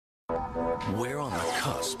We're on the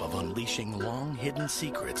cusp of unleashing long-hidden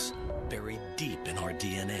secrets buried deep in our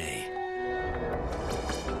DNA.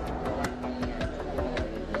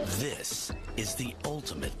 This is the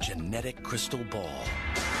ultimate genetic crystal ball.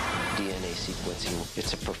 DNA sequencing,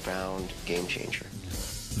 it's a profound game changer.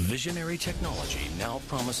 Visionary technology now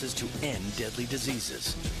promises to end deadly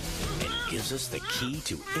diseases and gives us the key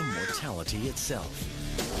to immortality itself.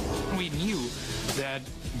 We knew that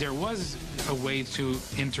there was a way to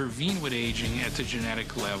intervene with aging at the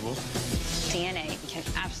genetic level. DNA can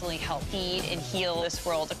absolutely help feed and heal this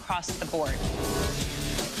world across the board.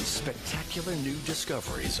 Spectacular new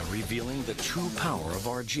discoveries are revealing the true power of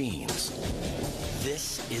our genes.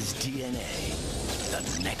 This is DNA,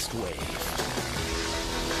 the next wave.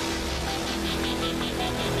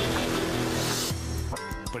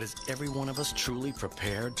 But is every one of us truly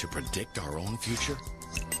prepared to predict our own future?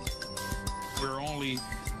 We're only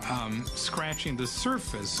scratching the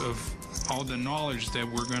surface of all the knowledge that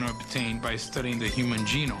we're going to obtain by studying the human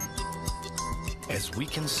genome. As we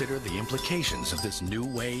consider the implications of this new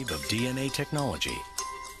wave of DNA technology,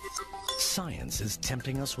 science is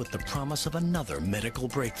tempting us with the promise of another medical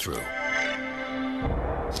breakthrough.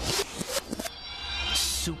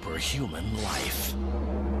 Superhuman life.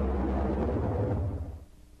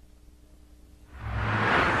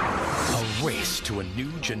 A race to a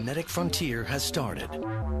new genetic frontier has started.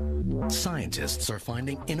 Scientists are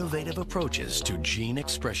finding innovative approaches to gene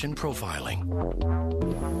expression profiling.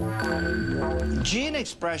 Gene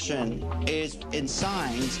expression in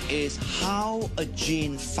science is how a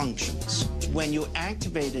gene functions. When you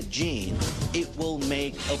activate a gene, it will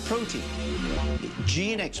make a protein.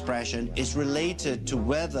 Gene expression is related to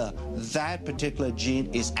whether that particular gene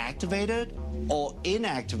is activated or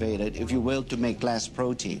inactivated, if you will, to make less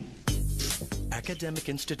protein. Academic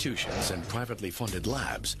institutions and privately funded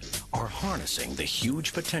labs are harnessing the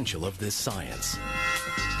huge potential of this science.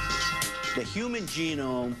 The human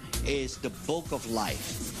genome is the book of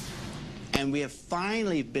life, and we have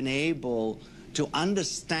finally been able to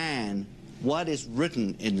understand what is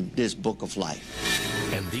written in this book of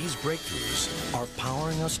life. And these breakthroughs are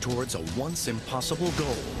powering us towards a once impossible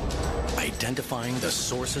goal: identifying the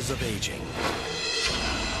sources of aging.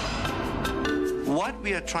 What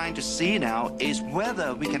we are trying to see now is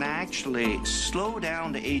whether we can actually slow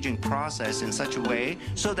down the aging process in such a way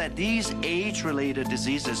so that these age-related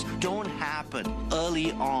diseases don't happen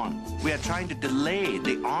early on. We are trying to delay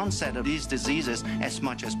the onset of these diseases as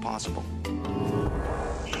much as possible.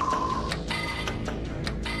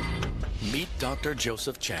 Meet Dr.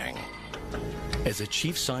 Joseph Chang. As a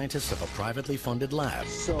chief scientist of a privately funded lab,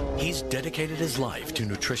 he's dedicated his life to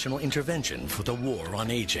nutritional intervention for the war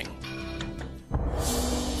on aging.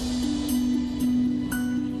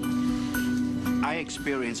 I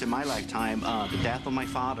experienced in my lifetime the death of my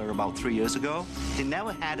father about 3 years ago. He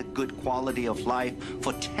never had a good quality of life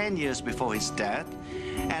for 10 years before his death.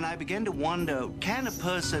 And I began to wonder, can a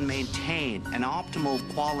person maintain an optimal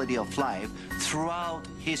quality of life throughout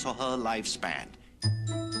his or her lifespan?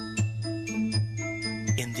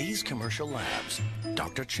 In these commercial labs,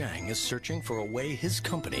 Dr. Chang is searching for a way his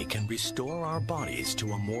company can restore our bodies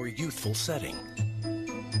to a more youthful setting.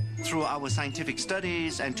 Through our scientific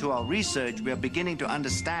studies and to our research, we are beginning to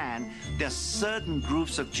understand there are certain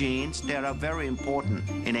groups of genes that are very important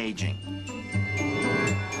in aging.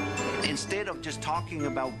 Instead of just talking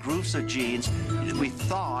about groups of genes, we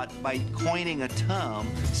thought by coining a term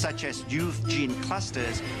such as youth gene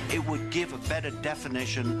clusters, it would give a better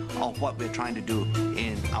definition of what we're trying to do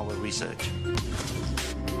in our research.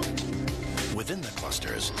 Within the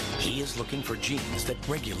clusters, he is looking for genes that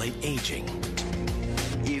regulate aging.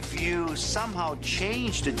 If you somehow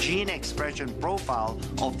change the gene expression profile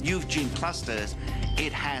of youth gene clusters,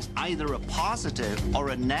 it has either a positive or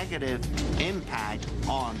a negative impact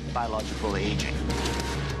on biological aging.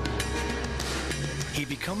 He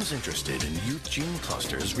becomes interested in youth gene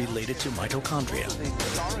clusters related to mitochondria,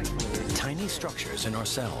 tiny structures in our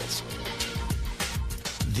cells.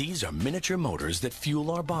 These are miniature motors that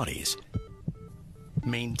fuel our bodies,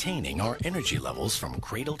 maintaining our energy levels from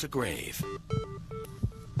cradle to grave.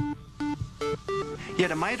 Yeah,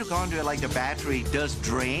 the mitochondria, like the battery, does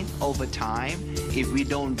drain over time. If we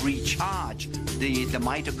don't recharge the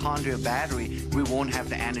mitochondria battery, we won't have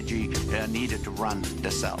the energy needed to run the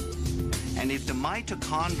cell. And if the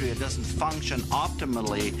mitochondria doesn't function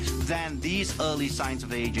optimally, then these early signs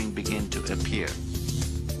of aging begin to appear.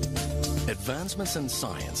 Advancements in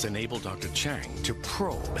science enable Dr. Chang to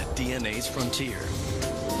probe at DNA's frontier.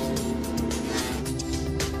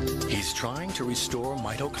 He's trying to restore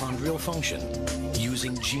mitochondrial function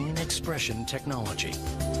using gene expression technology.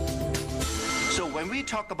 So when we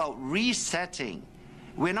talk about resetting,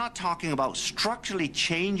 we're not talking about structurally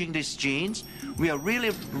changing these genes. We are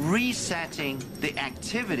really resetting the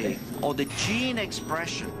activity or the gene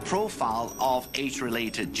expression profile of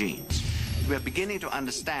age-related genes. We're beginning to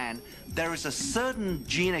understand there is a certain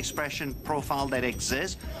gene expression profile that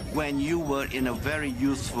exists when you were in a very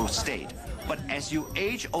youthful state. But as you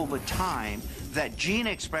age over time, that gene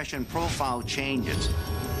expression profile changes.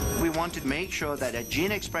 We want to make sure that a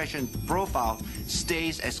gene expression profile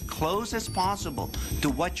stays as close as possible to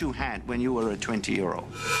what you had when you were a 20-year-old.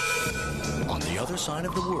 On the other side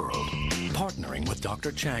of the world, partnering with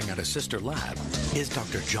Dr. Chang at a sister lab, is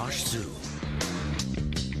Dr. Josh Zhu.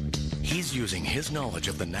 He's using his knowledge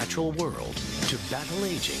of the natural world to battle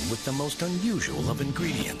aging with the most unusual of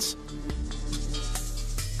ingredients.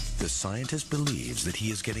 The scientist believes that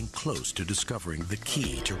he is getting close to discovering the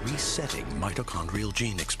key to resetting mitochondrial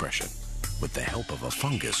gene expression with the help of a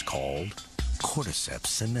fungus called Cordyceps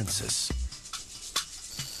sinensis.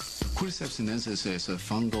 Cordyceps sinensis is a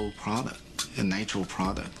fungal product, a natural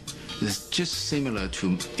product. It's just similar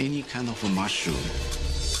to any kind of a mushroom.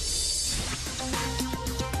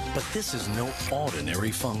 But this is no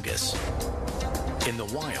ordinary fungus. In the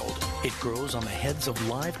wild, it grows on the heads of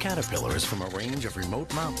live caterpillars from a range of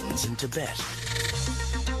remote mountains in Tibet.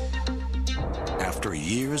 After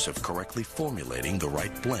years of correctly formulating the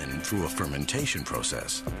right blend through a fermentation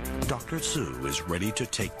process, Dr. Zhu is ready to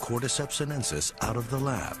take Cordyceps sinensis out of the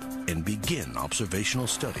lab and begin observational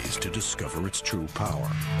studies to discover its true power.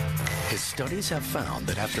 His studies have found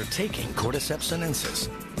that after taking Cordyceps sinensis,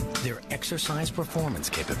 their exercise performance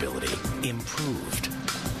capability improved.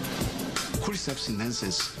 Cordyceps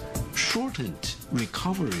sinensis shortened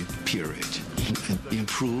recovery period and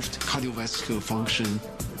improved cardiovascular function.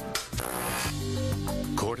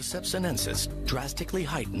 Cordyceps sinensis drastically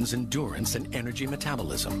heightens endurance and energy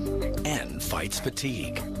metabolism and fights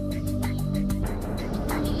fatigue.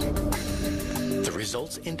 The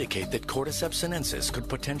results indicate that Cordyceps sinensis could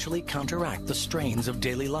potentially counteract the strains of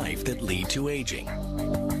daily life that lead to aging.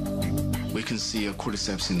 We can see a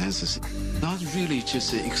Cordyceps sinensis not really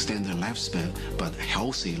just extend the lifespan, but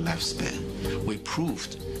healthy lifespan. We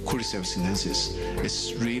proved Cordyceps sinensis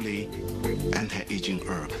is really anti-aging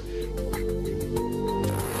herb.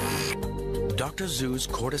 Dr. Zhu's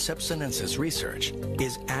Cordyceps sinensis research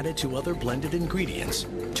is added to other blended ingredients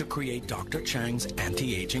to create Dr. Chang's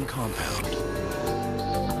anti-aging compound.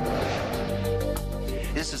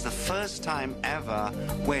 This is the first time ever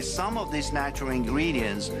where some of these natural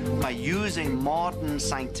ingredients, by using modern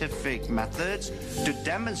scientific methods, to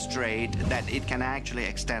demonstrate that it can actually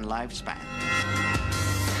extend lifespan.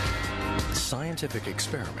 Scientific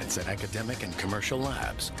experiments at academic and commercial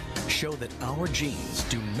labs show that our genes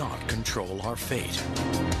do not control our fate.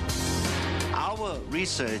 Our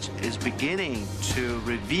research is beginning to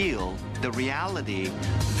reveal the reality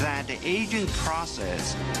that the aging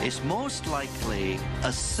process is most likely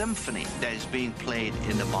a symphony that is being played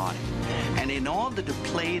in the body. And in order to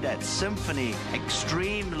play that symphony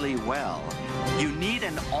extremely well, you need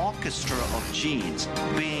an orchestra of genes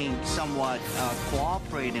being somewhat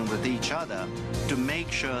cooperating with each other to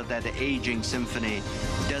make sure that the aging symphony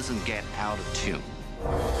doesn't get out of tune.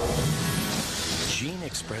 Gene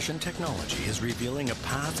expression technology is revealing a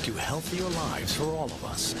path to healthier lives for all of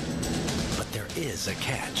us. But there is a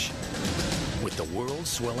catch. With the world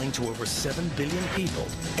swelling to over 7 billion people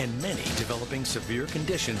and many developing severe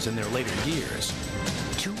conditions in their later years,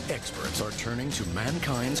 2 experts are turning to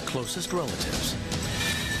mankind's closest relatives.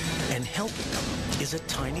 And helping them is a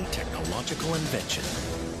tiny technological invention.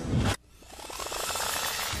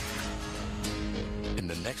 In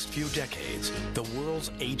the next few decades, the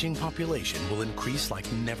world's aging population will increase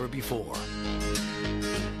like never before.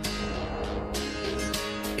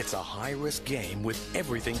 It's a high-risk game with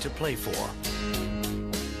everything to play for.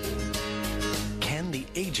 Can the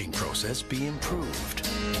aging process be improved?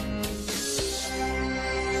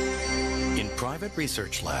 In private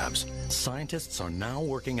research labs, scientists are now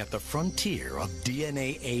working at the frontier of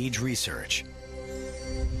DNA age research.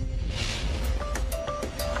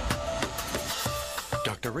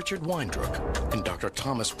 Dr. Richard Weindruck and Dr.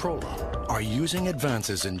 Thomas Prola are using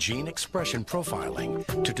advances in gene expression profiling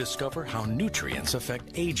to discover how nutrients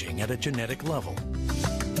affect aging at a genetic level.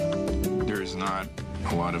 There is not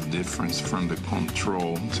a lot of difference from the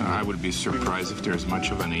control, so I would be surprised if there's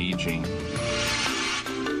much of an aging.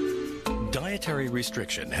 Dietary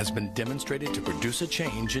restriction has been demonstrated to produce a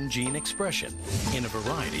change in gene expression in a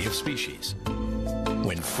variety of species.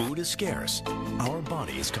 When food is scarce, our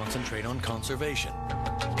bodies concentrate on conservation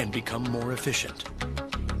and become more efficient.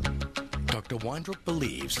 Dr. Dr. Weindruch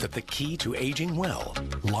believes that the key to aging well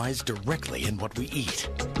lies directly in what we eat.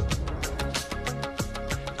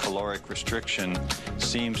 Caloric restriction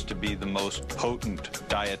seems to be the most potent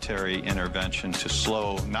dietary intervention to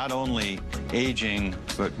slow not only aging,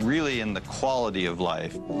 but really in the quality of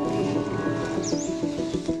life.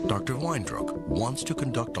 Dr. Weindruch wants to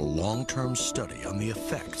conduct a long-term study on the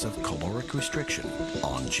effects of caloric restriction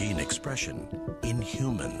on gene expression in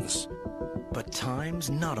humans. But time's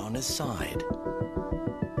not on his side.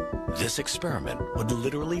 This experiment would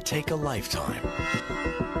literally take a lifetime.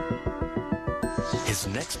 His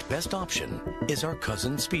next best option is our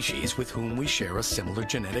cousin species with whom we share a similar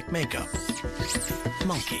genetic makeup,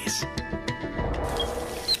 monkeys.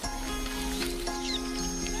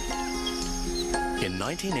 In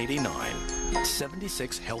 1989,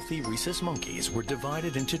 76 healthy rhesus monkeys were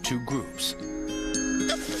divided into two groups.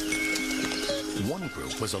 One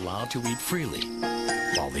group was allowed to eat freely,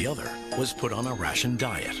 while the other was put on a ration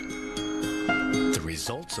diet. The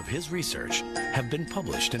results of his research have been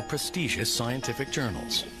published in prestigious scientific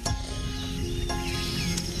journals.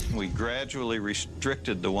 We gradually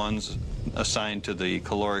restricted the ones assigned to the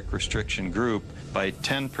caloric restriction group by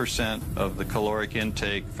 10% of the caloric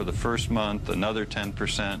intake for the first month, another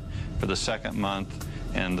 10% for the second month,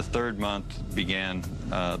 and the third month began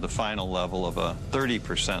the final level of a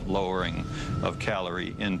 30% lowering of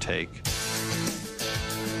calorie intake.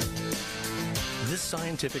 This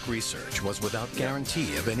scientific research was without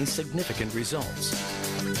guarantee of any significant results.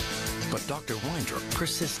 But Dr. Weindruch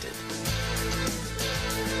persisted.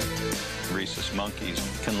 Rhesus monkeys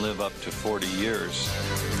can live up to 40 years.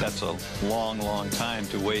 That's a long, long time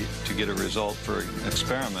to wait to get a result for an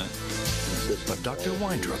experiment. But Dr.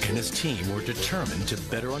 Weindruch and his team were determined to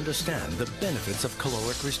better understand the benefits of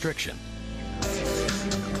caloric restriction.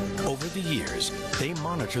 Over the years, they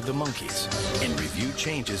monitored the monkeys and reviewed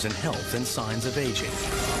changes in health and signs of aging.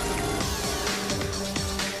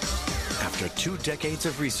 After 2 decades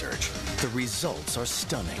of research, the results are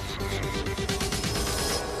stunning.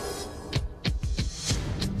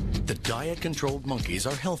 The diet-controlled monkeys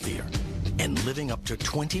are healthier and living up to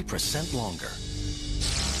 20% longer.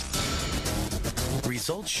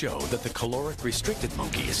 Results show that the caloric-restricted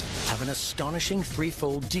monkeys have an astonishing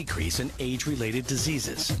 3-fold decrease in age-related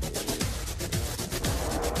diseases.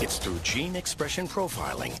 It's through gene expression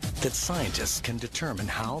profiling that scientists can determine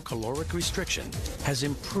how caloric restriction has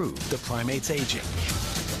improved the primate's aging.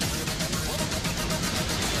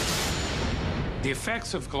 The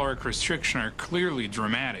effects of caloric restriction are clearly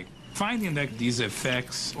dramatic. Finding that these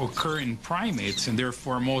effects occur in primates and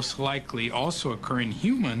therefore most likely also occur in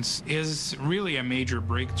humans is really a major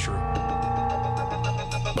breakthrough.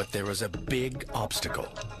 But there is a big obstacle.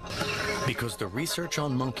 Because the research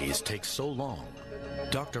on monkeys takes so long,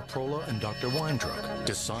 Dr. Prola and Dr. Weindruch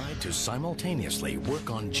decide to simultaneously work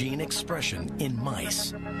on gene expression in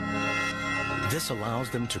mice. This allows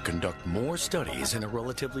them to conduct more studies in a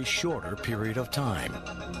relatively shorter period of time.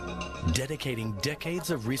 Dedicating decades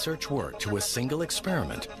of research work to a single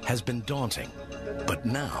experiment has been daunting, but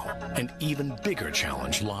now an even bigger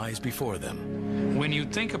challenge lies before them. When you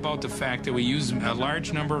think about the fact that we use a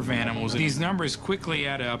large number of animals, these numbers quickly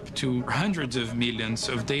add up to hundreds of millions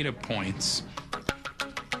of data points.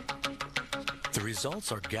 The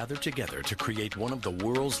results are gathered together to create one of the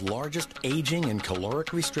world's largest aging and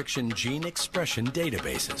caloric restriction gene expression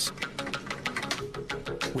databases.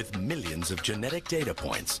 With millions of genetic data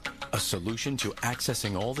points, a solution to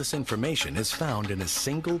accessing all this information is found in a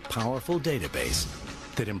single powerful database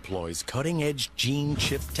that employs cutting-edge gene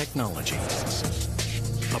chip technology.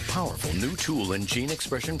 A powerful new tool in gene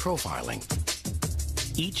expression profiling.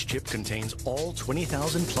 Each chip contains all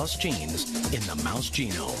 20,000 plus genes in the mouse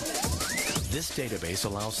genome. This database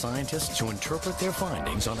allows scientists to interpret their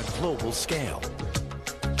findings on a global scale.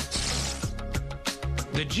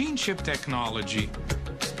 The gene chip technology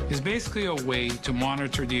is basically a way to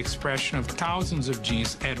monitor the expression of thousands of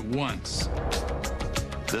genes at once.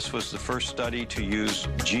 This was the first study to use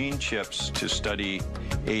gene chips to study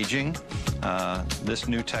aging. This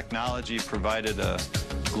new technology provided a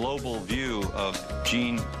global view of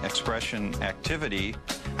gene expression activity.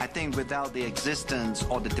 I think without the existence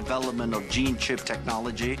or the development of gene chip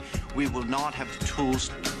technology, we will not have the tools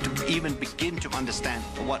to even begin to understand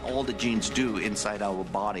what all the genes do inside our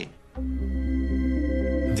body.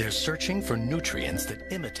 They're searching for nutrients that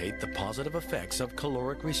imitate the positive effects of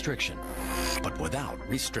caloric restriction, but without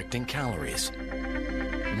restricting calories.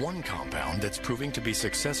 One compound that's proving to be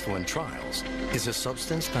successful in trials is a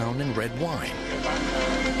substance found in red wine,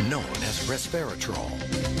 known as resveratrol.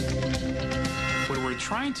 What we're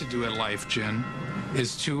trying to do at LifeGen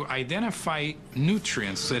is to identify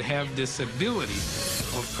nutrients that have this ability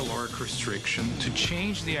of caloric restriction to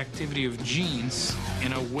change the activity of genes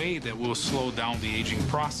in a way that will slow down the aging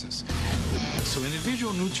process. So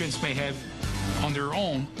individual nutrients may have on their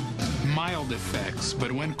own mild effects,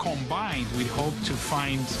 but when combined, we hope to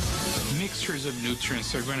find mixtures of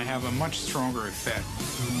nutrients that are going to have a much stronger effect.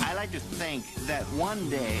 I like to think that one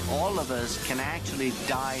day all of us can actually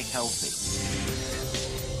die healthy.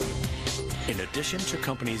 In addition to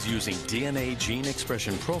companies using DNA gene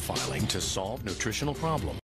expression profiling to solve nutritional problems,